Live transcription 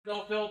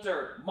No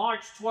filter.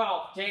 March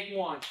 12th. Take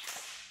one.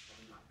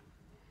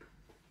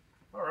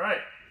 All right.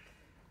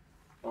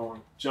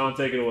 John,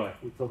 take it away.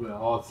 We talk about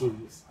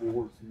autistic,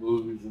 sports,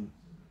 movies, and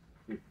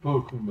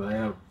Pokemon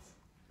animals.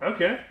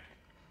 Okay.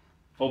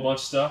 Whole bunch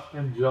of stuff.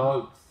 And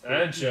jokes.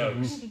 And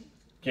jokes.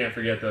 Can't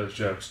forget those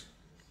jokes.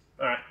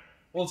 All right.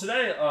 Well,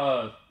 today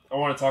I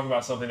want to talk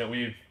about something that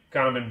we've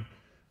kind of been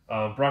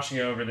brushing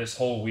over this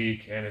whole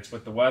week, and it's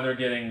with the weather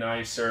getting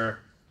nicer,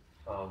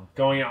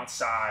 going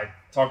outside,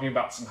 talking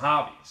about some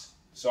hobbies.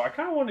 So I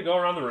kind of wanted to go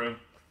around the room,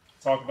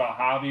 talk about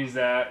hobbies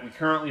that we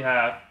currently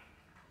have,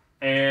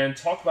 and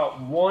talk about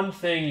one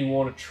thing you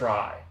want to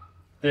try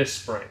this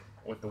spring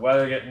with the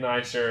weather getting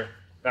nicer,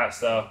 that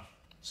stuff.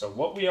 So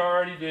what we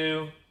already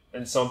do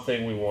and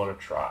something we want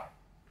to try.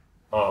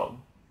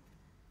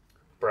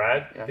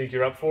 Brad, Yeah. think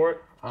you're up for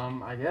it?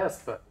 I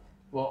guess, but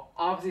well,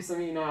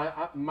 obviously,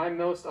 some my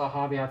most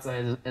hobby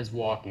outside is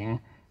walking,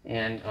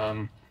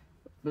 and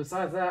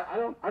besides that,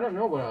 I don't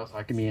know what else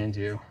I could be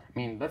into. I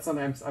mean, that's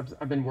something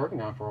I've been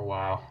working on for a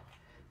while.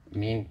 I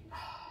mean,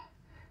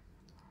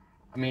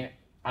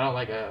 I don't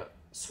like a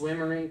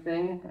swim or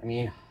anything. I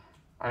mean,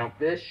 I don't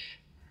fish.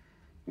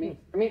 I mean,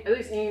 at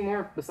least any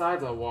more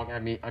besides a walk,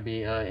 I'd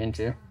be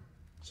into.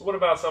 So what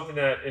about something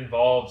that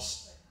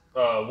involves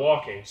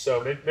walking?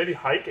 So maybe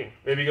hiking,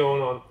 maybe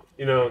going on,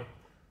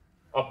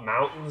 up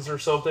mountains or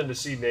something to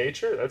see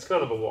nature. That's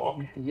kind of a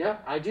walk. Yeah,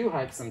 I do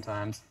hike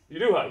sometimes. You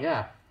do hike?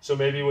 Yeah. So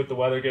maybe with the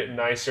weather getting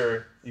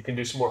nicer, you can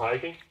do some more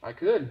hiking? I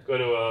could. Go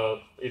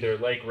to either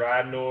Lake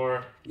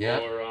Radnor Yeah.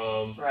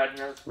 or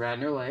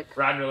Radnor Lake.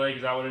 Radnor Lake,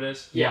 is that what it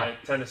is? Yeah.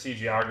 Tennessee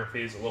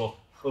geography is a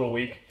little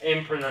weak.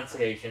 In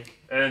pronunciation.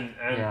 And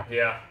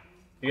yeah.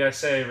 You guys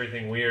say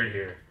everything weird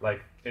here.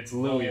 Like, it's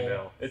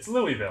Louisville. It's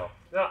Louisville,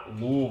 not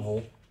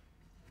Louisville.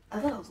 I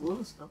thought it was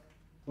Louisville.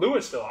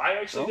 Louisville. I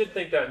actually did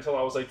think that until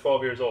I was like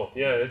 12 years old.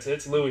 Yeah,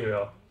 it's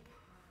Louisville.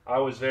 I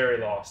was very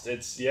lost.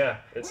 It's Where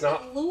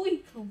not did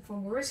Louis come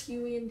from? Where's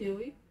Huey and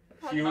Dewey?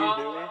 Huey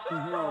Dewey.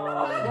 From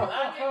Louis.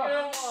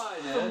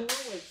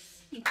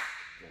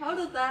 How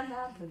did that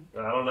happen?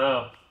 I don't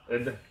know.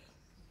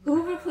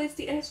 Who replaced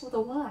the S with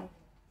a Y?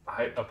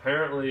 I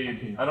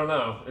don't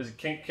know. Is it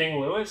King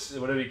Louis?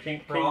 Would it be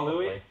King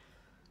Louis?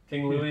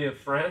 King Louis of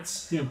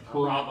France?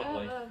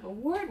 Probably. I have a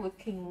word with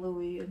King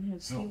Louis and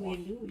his Huey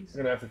and Dewey's.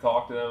 We're gonna have to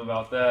talk to them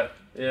about that.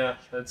 Yeah,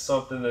 that's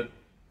something that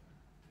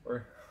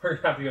we're gonna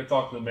have to go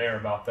talk to the mayor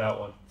about that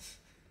one.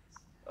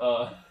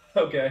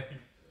 Okay.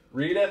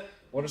 Rita,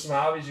 what are some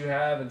hobbies you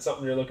have and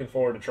something you're looking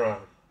forward to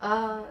trying?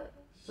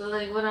 So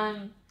like when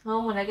I'm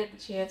home, when I get the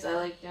chance, I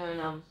like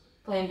doing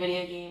playing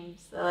video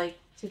games. I like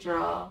to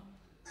draw.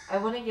 I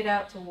want to get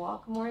out to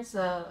walk more,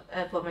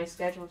 but my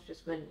schedule's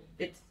just been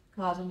it's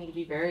causing me to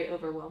be very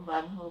overwhelmed. But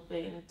I'm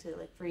hoping to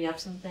like free up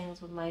some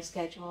things with my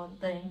schedule and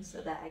things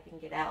so that I can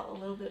get out a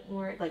little bit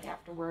more. Like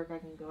after work, I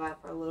can go out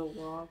for a little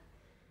walk.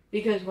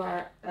 Because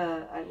where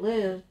I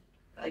live,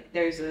 like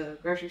there's a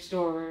grocery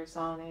store,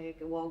 Sonic,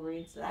 a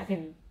Walgreens that I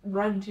can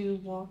run to,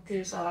 walk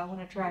to. So I want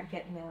to try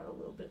getting out a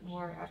little bit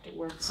more after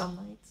work some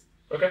nights.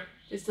 Okay.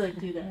 Just to like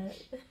do that.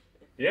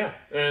 Yeah,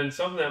 and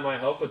something that might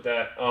help with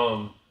that,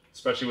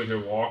 especially with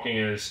your walking,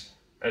 is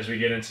as we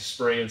get into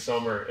spring and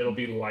summer, it'll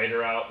be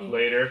lighter out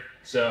later.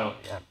 So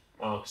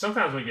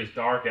sometimes when it gets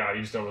dark out,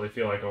 you just don't really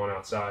feel like going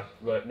outside.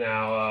 But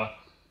now,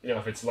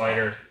 if it's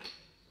later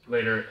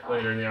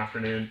in the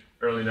afternoon,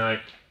 early night,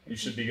 you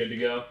should be good to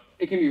go.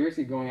 It can be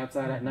risky going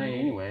outside at night,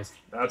 anyways.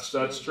 That's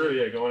true.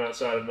 Yeah, going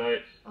outside at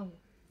night.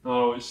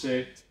 Always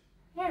safe.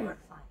 Terrifying.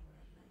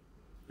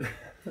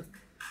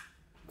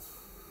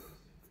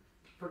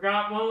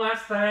 Forgot one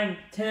last thing.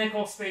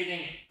 Tentacle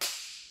speeding.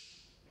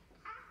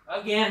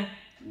 Again.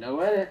 No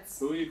edits.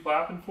 Who are you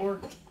clapping for?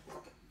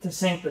 To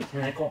sink the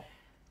tentacle.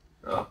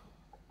 Oh,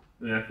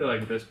 yeah. I feel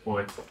like at this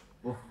point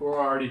we're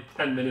already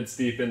 10 minutes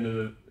deep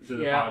into the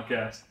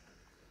podcast.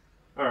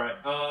 All right,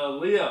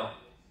 Leo.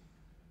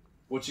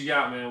 What you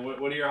got, man?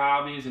 What are your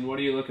hobbies and what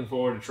are you looking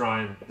forward to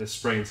trying this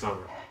spring and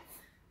summer?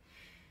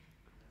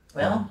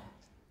 Well,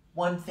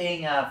 one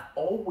thing I've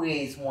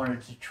always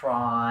wanted to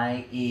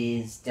try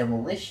is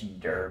demolition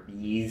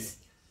derbies,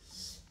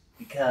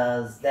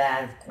 because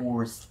that, of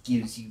course,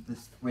 gives you the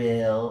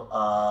thrill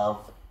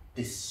of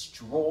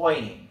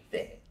destroying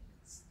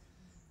things.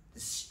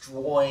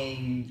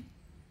 Destroying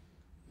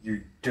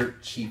your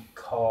dirt cheap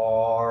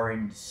car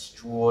and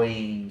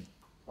destroying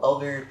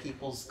other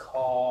people's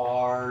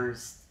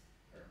cars.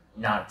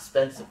 Not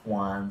expensive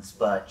ones,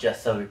 but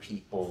just other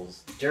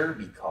people's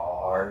derby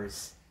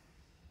cars.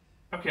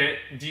 Okay,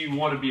 do you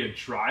want to be a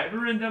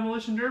driver in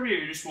Demolition Derby, or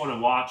you just want to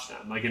watch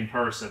them, like in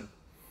person?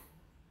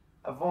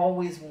 I've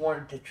always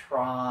wanted to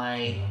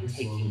try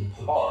taking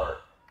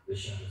part,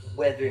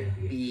 whether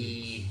it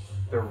be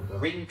the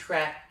ring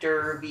track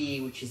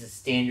derby, which is a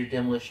standard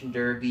demolition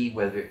derby,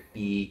 whether it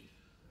be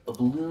the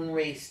balloon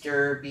race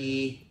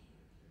derby,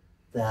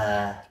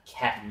 the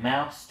cat and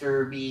mouse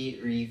derby,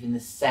 or even the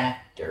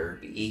sack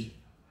derby.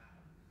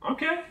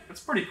 Okay,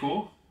 that's pretty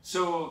cool.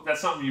 So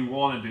that's something you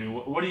want to do.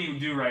 What do you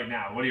do right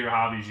now? What are your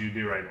hobbies you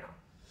do right now?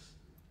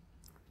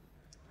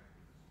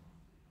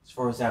 As as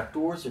far as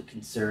outdoors are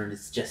concerned,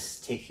 it's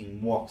just taking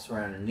walks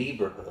around the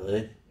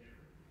neighborhood.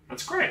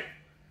 That's great.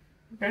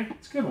 Okay,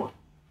 that's a good one.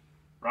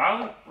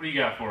 Riley, what do you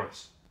got for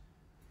us?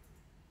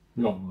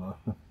 No.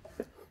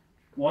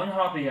 One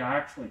hobby I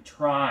actually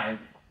tried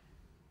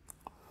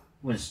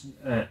was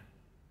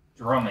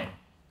drumming.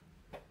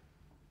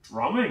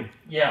 Drumming?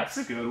 Yes.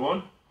 That's a good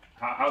one.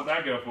 How'd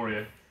that go for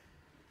you?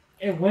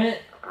 It went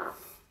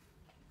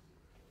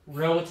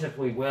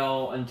relatively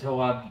well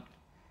until I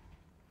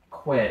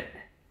quit.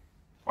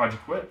 Why'd you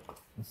quit?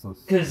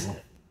 Because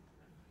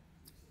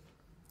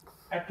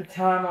at the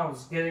time I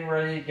was getting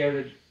ready to go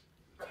to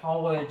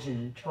college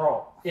in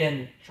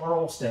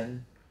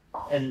Charleston,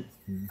 and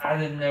I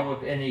didn't know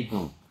of any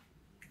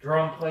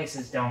drum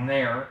places down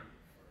there.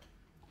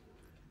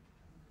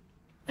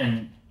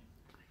 And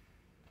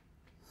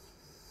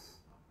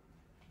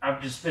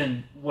I've just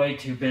been way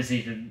too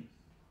busy to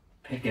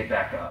pick it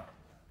back up.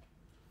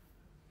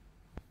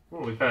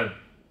 Well, we've had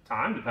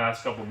time the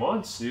past couple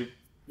months.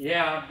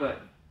 Yeah,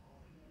 but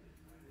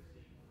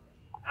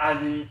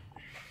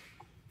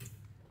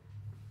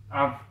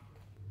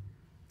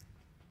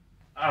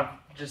I've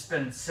just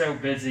been so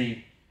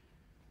busy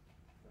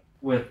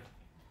with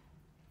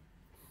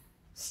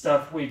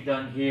stuff we've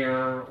done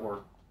here,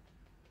 or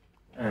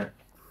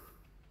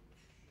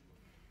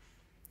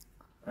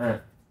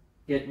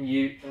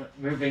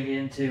moving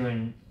into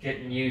and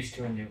getting used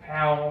to a new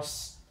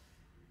house.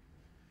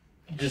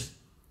 Just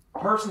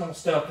personal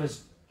stuff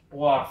has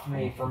blocked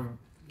me from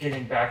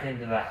getting back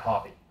into that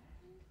hobby.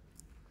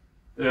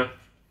 Yeah.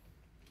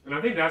 And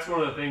I think that's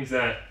one of the things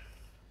that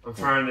I'm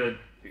trying to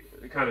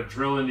kind of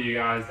drill into you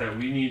guys, that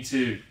we need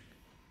to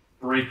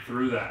break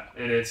through that.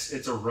 And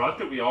it's a rut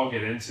that we all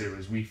get into,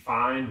 is we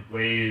find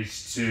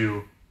ways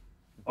to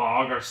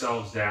bog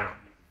ourselves down.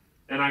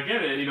 And I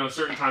get it,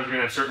 certain times you're going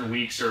to have certain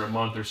weeks or a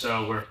month or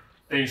so where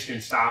things can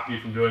stop you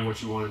from doing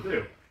what you want to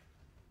do.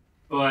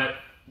 But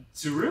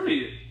to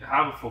really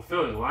have a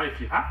fulfilling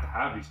life, you have to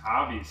have these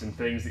hobbies and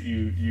things that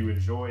you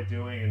enjoy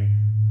doing, and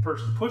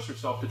push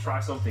yourself to try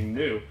something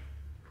new.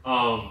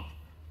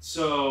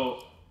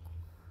 So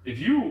if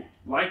you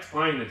liked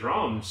playing the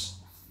drums,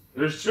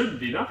 there shouldn't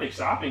be nothing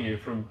stopping you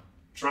from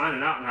trying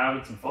it out and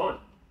having some fun.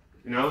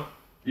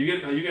 You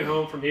get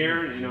home from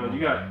here, and you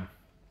got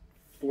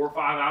 4 or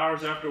 5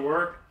 hours after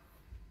work.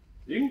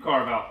 You can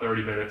carve out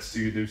 30 minutes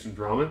to do some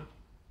drumming.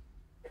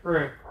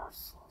 Correct.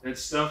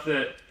 It's stuff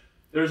that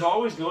there's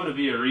always going to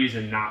be a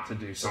reason not to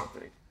do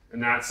something,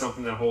 and that's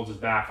something that holds us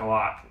back a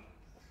lot.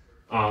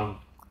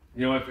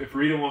 If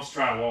Rita wants to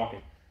try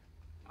walking,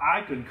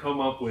 I could come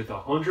up with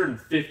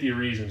 150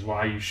 reasons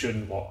why you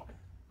shouldn't walk.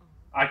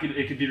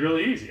 It could be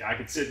really easy. I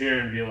could sit here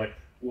and be like,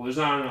 well, there's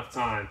not enough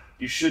time.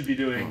 You should be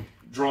doing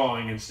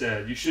drawing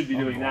instead. You should be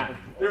doing that.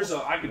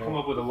 I could come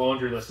up with a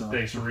laundry list of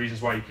things for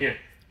reasons why you can't.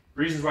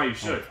 Reasons why you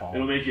should.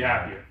 It'll make you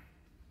happier.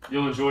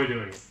 You'll enjoy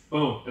doing it.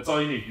 Boom. That's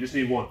all you need. You just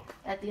need one.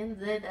 At the end of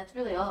the day, that's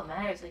really all that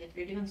matters. Like, if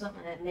you're doing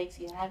something that makes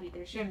you happy,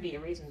 there shouldn't be a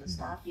reason to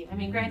stop you. I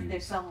mean, granted,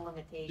 there's some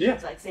limitations. Yeah.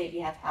 Like, say if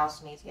you have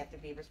housemates, you have to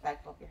be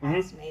respectful of your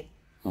housemates.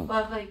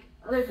 But, like,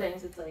 other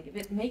things, it's like, if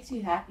it makes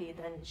you happy,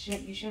 then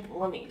you shouldn't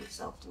limit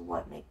yourself to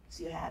what makes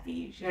you happy.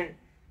 You shouldn't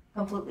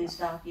completely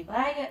stop you. But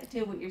I get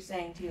to what you're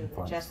saying, too,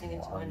 adjusting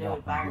into a new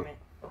environment.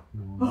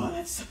 Oh,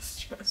 that's so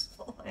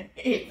stressful. I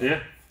hate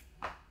it.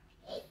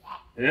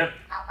 Yeah.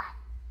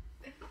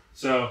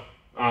 So,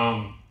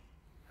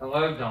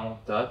 Hello,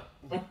 Donald Duck.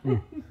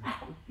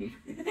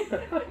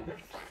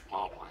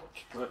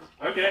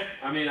 okay.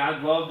 I mean,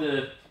 I'd love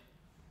to,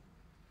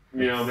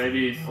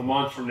 maybe a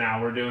month from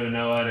now we're doing a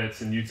no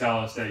edits and you tell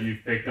us that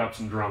you've picked up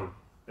some drumming.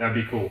 That'd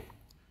be cool.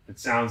 It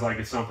sounds like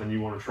it's something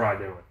you want to try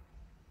doing.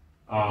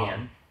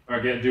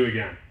 Do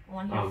again. I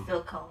want to hear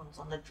Phil Collins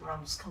on the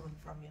drums coming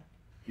from you.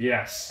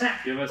 Yes.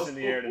 Give us in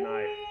the air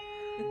tonight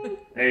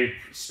a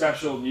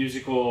special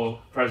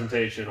musical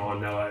presentation on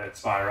No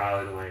Edits by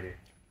Riley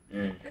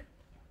Delaney.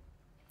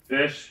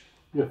 Fish?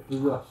 Yes,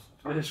 yes.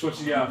 Fish, what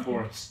you got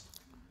for us?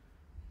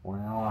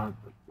 Well,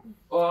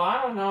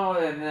 I don't know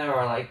if there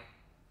are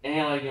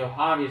any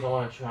hobbies I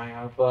want to try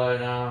out,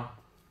 but as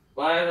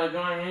I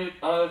join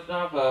other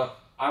stuff,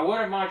 I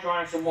wouldn't mind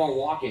trying some more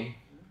walking.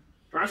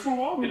 Try some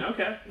walking,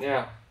 okay.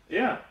 Yeah.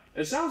 Yeah.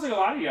 It sounds like a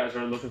lot of you guys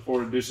are looking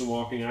forward to do some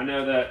walking. I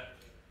know that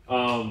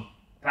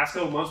past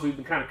couple months we've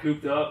been kind of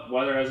cooped up.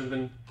 Weather hasn't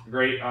been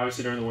great,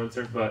 obviously, during the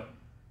winter, but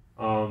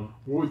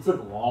we took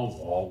a long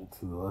walk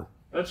today.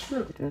 that's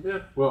true. Yeah.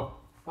 Well,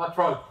 I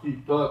tried to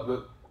keep up,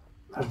 but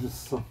I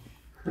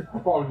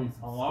probably need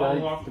some A long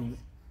skates. walk to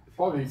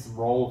Probably need some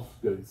roller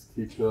skates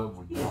to keep up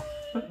with you.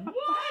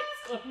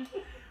 What?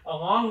 A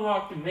long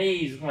walk to me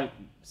is like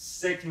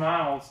 6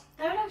 miles.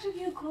 That would actually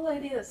be a cool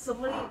idea.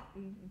 Somebody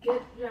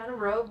get on a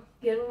rope,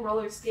 get him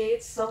roller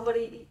skates,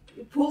 somebody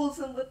pulls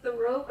him with the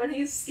rope, and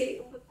he's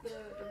skating with the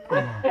rope.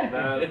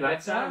 That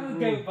That sounds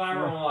would go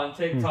viral on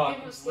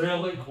TikTok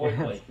really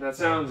quickly. that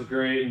sounds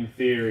great in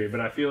theory, but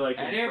I feel like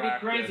And in it would be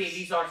practice, crazy if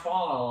he starts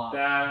falling a lot.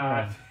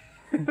 that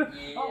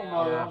Oh,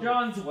 no.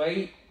 John's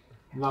weight,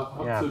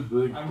 I'm Yeah. too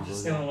big I'm for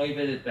just that. gonna leave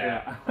it at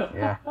that.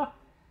 Yeah.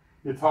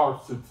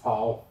 Guitar's too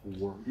tall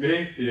for it.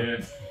 Me?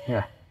 Yeah.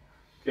 Yeah.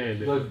 Can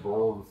do. They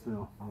bros, you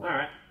know. All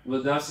right.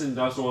 Well, Dustin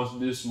wants to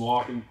do some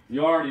walking.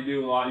 You already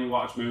do a lot. You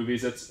watch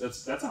movies.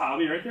 That's a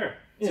hobby right there.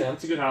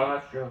 That's a good hobby.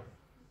 That's true.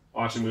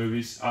 Watching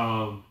movies.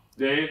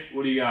 Dave,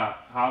 what do you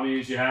got?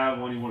 Hobbies you have?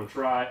 One you want to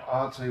try?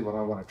 I'll tell you what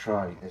I want to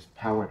try is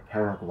powered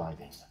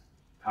paragliding.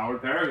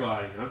 Powered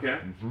paragliding. Okay.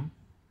 Mm-hmm.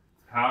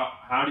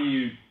 How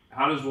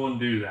does one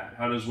do that?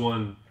 How does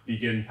one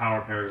begin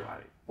power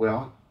paragliding?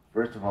 Well,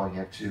 first of all, you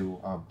have to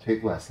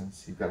take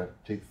lessons. You've got to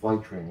take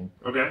flight training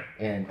Okay.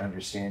 and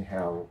understand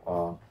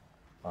how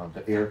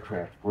the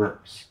aircraft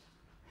works.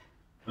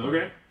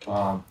 Okay.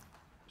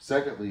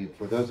 Secondly,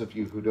 for those of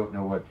you who don't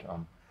know what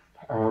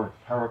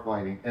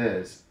paragliding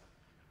is,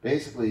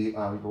 basically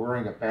you're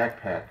wearing a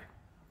backpack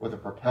with a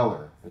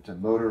propeller. It's a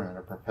motor and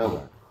a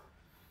propeller.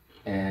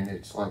 And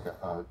it's like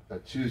a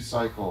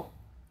two-cycle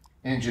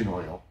engine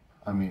oil.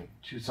 I mean,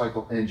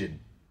 two-cycle engine,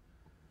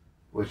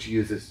 which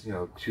uses,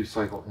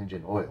 two-cycle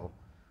engine oil.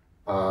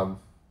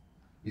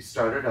 You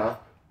start it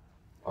up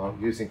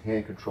using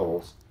hand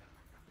controls.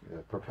 The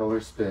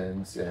propeller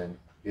spins and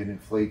it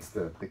inflates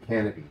the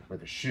canopy or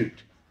the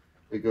chute.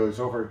 It goes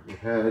over your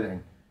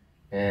head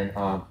and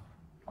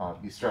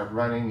you start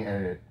running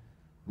and it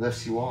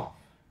lifts you off.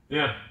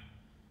 Yeah.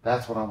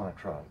 That's what I want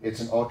to try.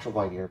 It's an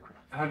ultralight aircraft.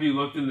 Have you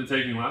looked into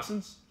taking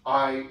lessons?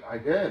 I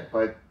did,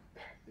 but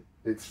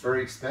it's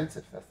very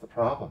expensive. That's the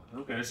problem.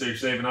 Okay, so you're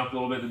saving up a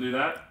little bit to do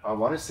that? I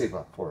want to save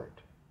up for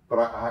it, but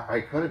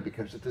I couldn't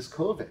because of this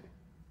COVID.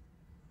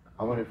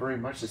 I wanted very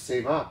much to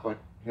save up, but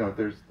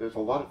there's a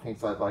lot of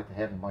things I'd like to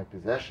have in my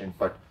possession,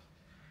 but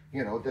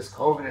this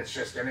COVID is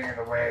just getting in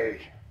the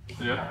way.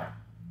 Yeah.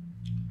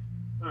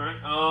 All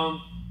right.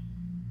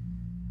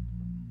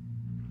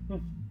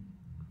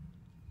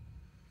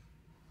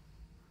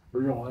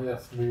 They're gonna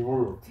ask me, we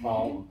were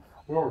talking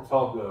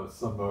about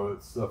some of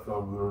that stuff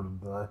over there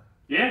today.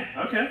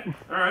 Yeah. Okay.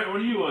 All right. What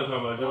do you want to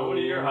talk about, Joe? What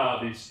are your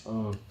hobbies?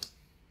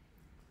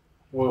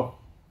 Well,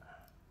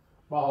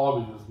 my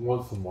hobby is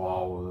once in a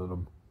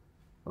while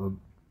when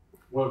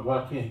when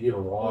I can't get a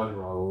ride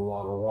or a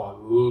lot of ride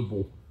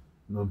Louisville,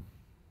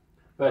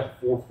 back and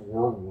forth for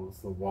work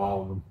once in a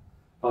while,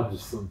 and I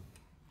just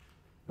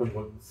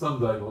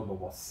someday live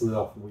by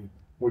myself.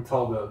 We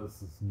talk about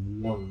this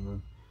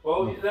morning.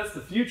 Well, that's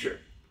the future.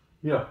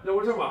 Yeah. No,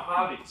 we're talking about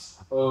hobbies.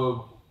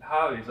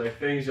 Hobbies, like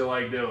things you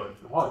like doing.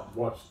 I like to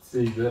watch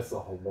TV. That's a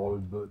whole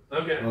lot, but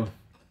Okay.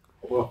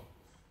 well,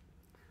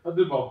 I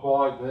do my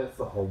bike. That's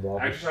a whole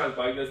lot. Exercise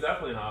bike, that's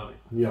definitely a hobby.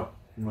 Yeah.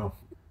 Well,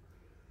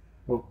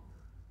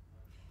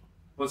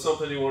 What's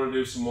something you want to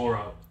do some more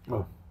of?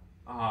 Oh.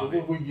 A hobby.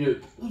 if we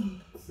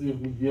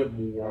get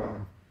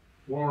more.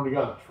 We already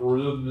got a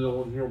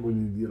treadmill in here. We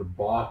need to get a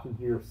bike in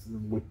here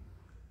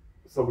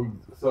so we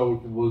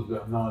can lose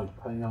about 90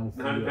 pounds.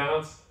 90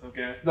 pounds?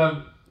 Okay.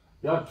 No,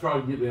 y'all try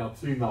to get down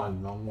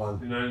 299.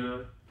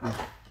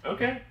 299?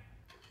 Okay.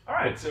 All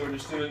right. So we're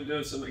just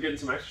getting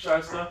some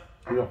exercise stuff.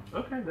 Yeah.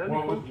 Okay. That'd be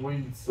Well, cool. we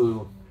need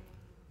to.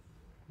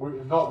 We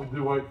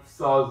do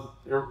exercise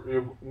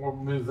every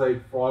Wednesday,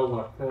 Friday when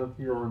I come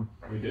here, and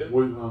We did.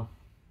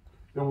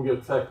 then we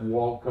got to take a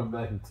walk, come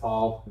back and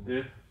talk.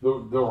 Yeah.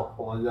 There are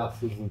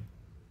classes and.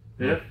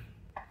 Yeah.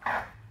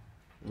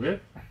 Yeah.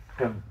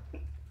 and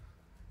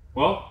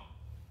Well,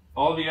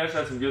 all of you guys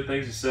had some good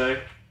things to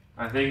say.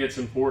 I think it's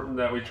important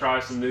that we try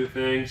some new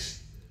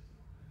things.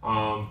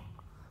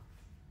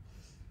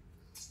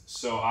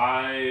 So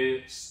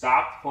I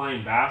stopped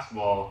playing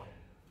basketball,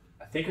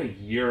 I think a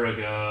year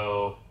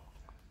ago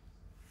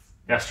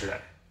yesterday.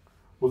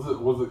 Was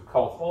it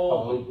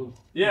called?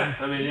 Yeah,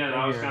 I mean, yeah,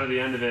 that was kind of the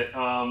end of it.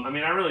 I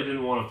mean, I really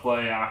didn't want to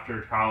play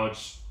after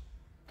college.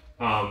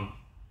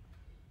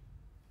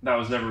 That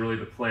was never really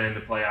the plan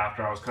to play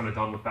after. I was kind of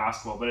done with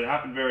basketball, but it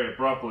happened very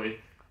abruptly.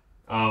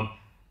 And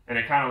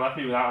it kind of left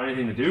me without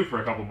anything to do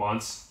for a couple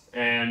months.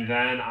 And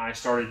then I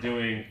started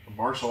doing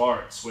martial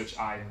arts, which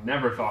I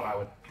never thought I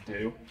would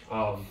do.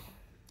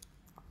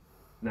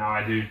 Now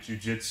I do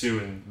jiu-jitsu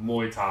and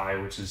Muay Thai,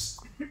 which is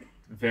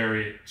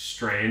very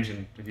strange.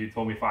 And if you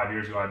told me 5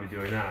 years ago I'd be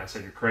doing that, I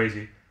said, you're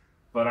crazy.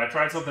 But I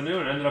tried something new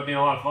and it ended up being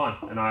a lot of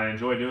fun. And I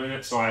enjoy doing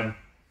it. So I'm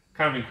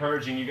kind of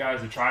encouraging you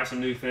guys to try some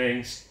new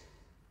things,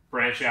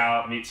 branch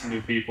out, meet some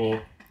new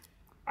people.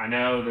 I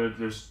know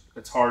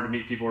it's hard to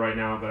meet people right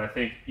now, but I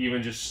think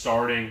even just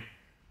starting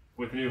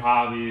with new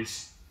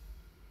hobbies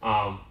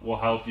will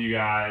help you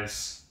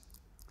guys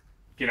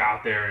get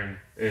out there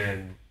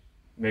and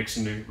make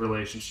some new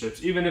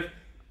relationships. Even if,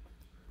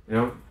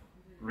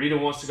 Rita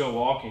wants to go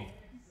walking,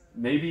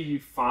 maybe you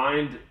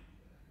find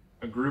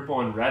a group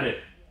on Reddit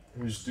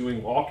who's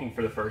doing walking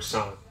for the first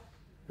time.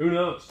 Who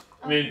knows?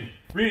 I mean,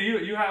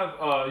 Rita, you have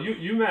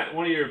you met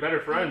one of your better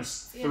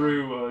friends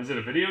through is it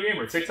a video game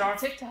or TikTok?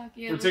 TikTok,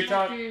 yeah. Through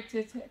TikTok? Through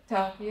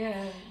TikTok,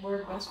 yeah.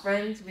 We're best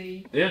friends.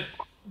 We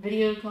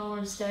video call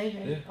and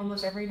Skype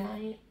almost every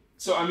night.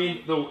 So I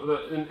mean,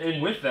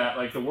 and with that,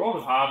 like the world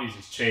of hobbies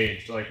has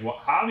changed. Like what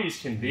hobbies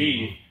can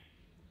be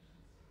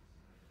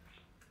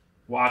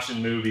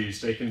watching movies.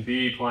 They can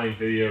be playing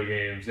video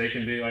games. They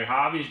can be like,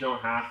 hobbies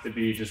don't have to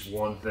be just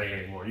one thing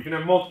anymore. You can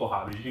have multiple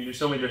hobbies. You can do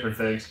so many different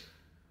things.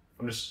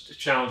 I'm just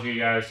challenging you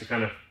guys to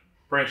kind of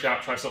branch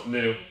out, try something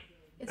new.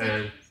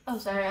 Oh,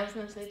 sorry, I was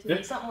gonna say too. Yeah.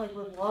 It's something like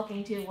with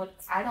walking too. What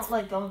I don't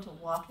like going to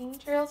walking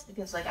trails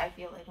because like I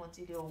feel like once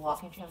you do a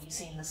walking trail, you're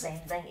seeing the same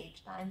thing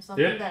each time.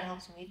 Something that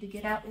helps me to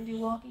get out and do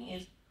walking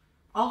is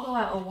I'll go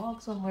out and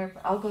walk somewhere,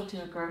 but I'll go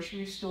to a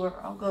grocery store.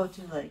 Or I'll go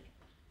to like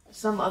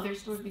some other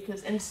store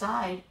because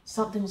inside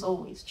something's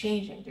always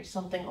changing. There's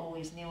something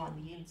always new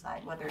on the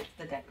inside, whether it's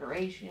the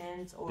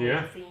decorations or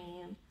the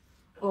theme,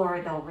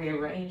 or they'll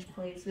rearrange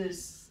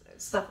places,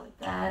 stuff like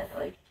that.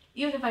 Like.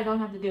 Even if I don't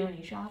have to do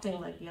any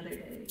shopping, like the other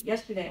day,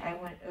 yesterday I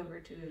went over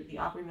to the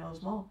Opry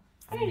Mills Mall.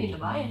 I didn't need to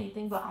buy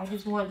anything, but I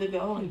just wanted to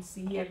go and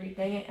see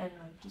everything, and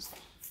like just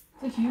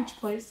it's a huge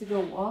place to go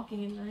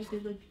walking, and I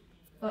did like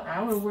an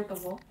hour worth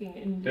of walking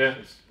in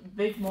this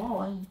big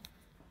mall, and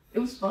it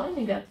was fun.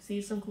 You got to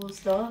see some cool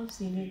stuff,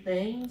 see new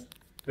things.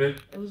 Yeah.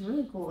 It was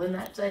really cool, and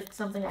that's like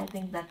something I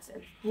think that's a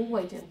cool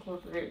way to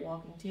incorporate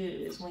walking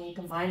too. Is when you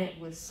combine it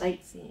with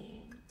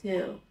sightseeing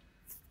too.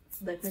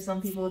 Like for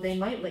some people, they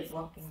might like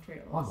walking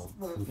trails.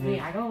 For me,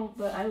 I don't,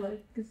 but I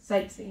like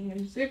sightseeing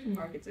in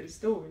supermarkets or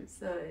stores,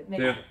 so it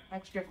makes it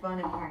extra fun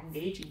and more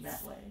engaging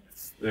that way.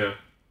 Yeah,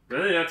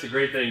 I think that's a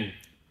great thing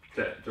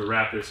to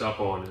wrap this up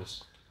on.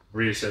 Is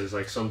Rita says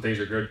like some things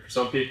are good for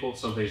some people,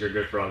 some things are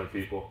good for other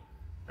people.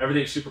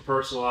 Everything's super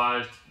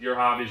personalized. Your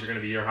hobbies are going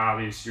to be your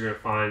hobbies. You're going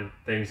to find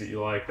things that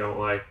you like, don't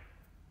like,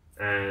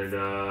 and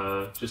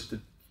just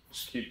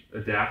keep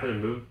adapting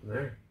and moving from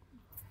there.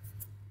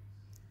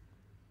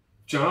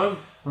 John,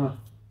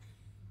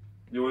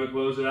 you want to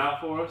close it out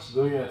for us?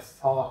 Big ass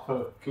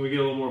taco. Can we get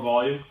a little more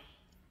volume?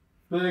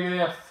 Big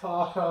ass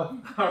taco.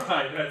 All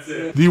right, that's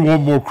it. Do you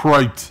want more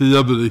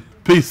creativity?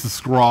 Please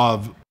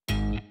subscribe.